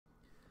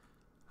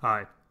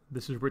Hi,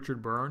 this is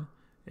Richard Byrne.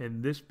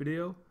 In this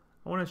video,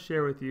 I want to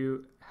share with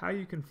you how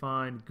you can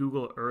find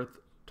Google Earth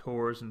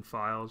tours and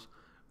files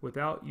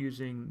without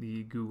using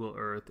the Google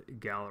Earth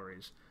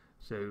galleries.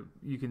 So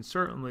you can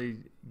certainly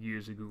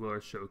use a Google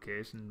Earth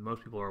showcase, and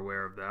most people are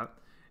aware of that,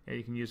 and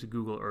you can use a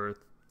Google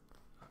Earth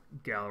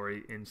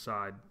gallery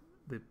inside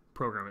the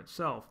program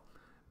itself.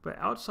 But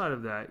outside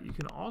of that, you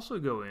can also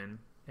go in,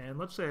 and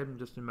let's say I'm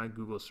just in my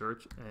Google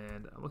search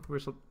and I'm looking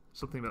for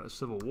something about the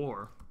Civil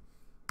War.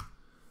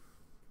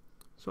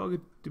 So I'll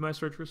do my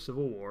search for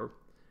Civil War,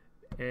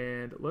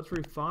 and let's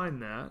refine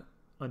that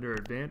under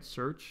Advanced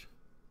Search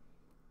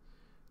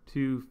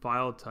to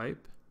File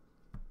Type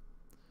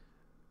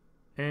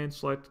and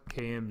select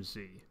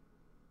KMZ.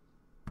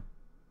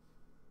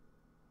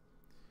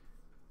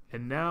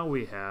 And now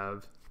we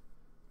have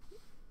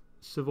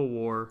Civil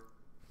War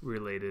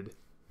related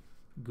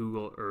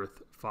Google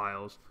Earth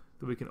files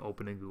that we can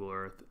open in Google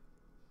Earth.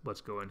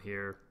 Let's go in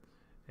here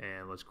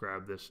and let's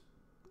grab this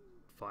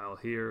file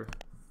here.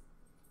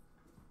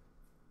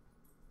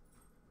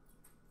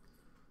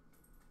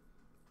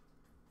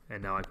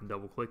 And now I can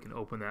double click and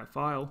open that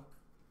file.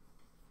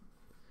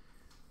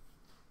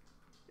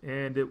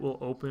 And it will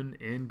open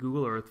in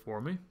Google Earth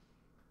for me.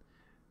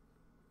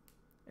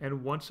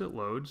 And once it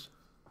loads,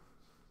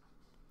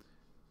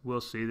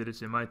 we'll see that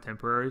it's in my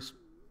temporary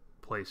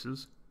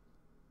places.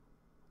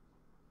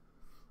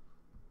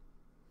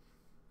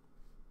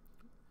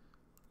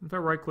 If I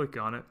right click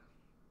on it,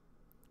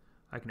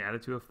 I can add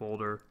it to a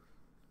folder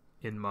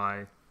in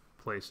my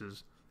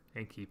places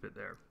and keep it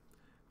there.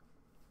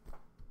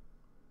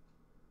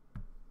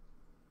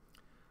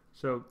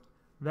 So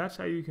that's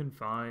how you can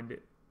find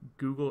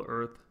Google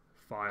Earth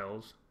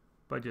files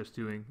by just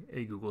doing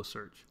a Google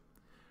search.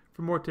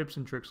 For more tips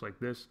and tricks like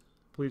this,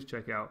 please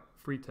check out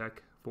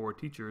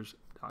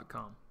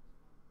freetech4teachers.com.